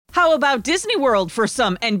How about Disney World for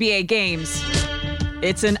some NBA games?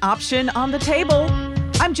 It's an option on the table.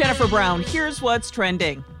 I'm Jennifer Brown. Here's what's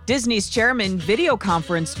trending. Disney's chairman video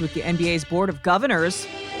conferenced with the NBA's Board of Governors.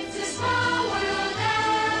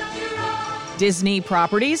 Disney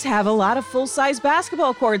properties have a lot of full-size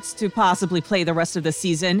basketball courts to possibly play the rest of the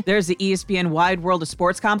season. There's the ESPN Wide World of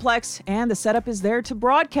Sports complex, and the setup is there to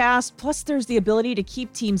broadcast. Plus, there's the ability to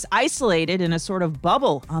keep teams isolated in a sort of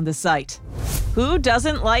bubble on the site. Who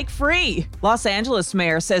doesn't like free? Los Angeles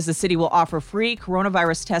mayor says the city will offer free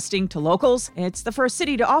coronavirus testing to locals. It's the first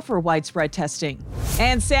city to offer widespread testing.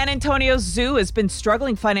 And San Antonio's zoo has been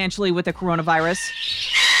struggling financially with the coronavirus.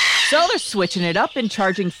 So they're switching it up and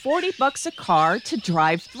charging $40 a car to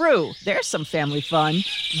drive through. There's some family fun.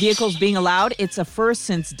 Vehicles being allowed, it's a first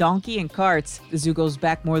since donkey and carts. The zoo goes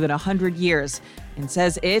back more than 100 years and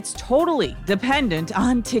says it's totally dependent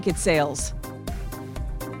on ticket sales.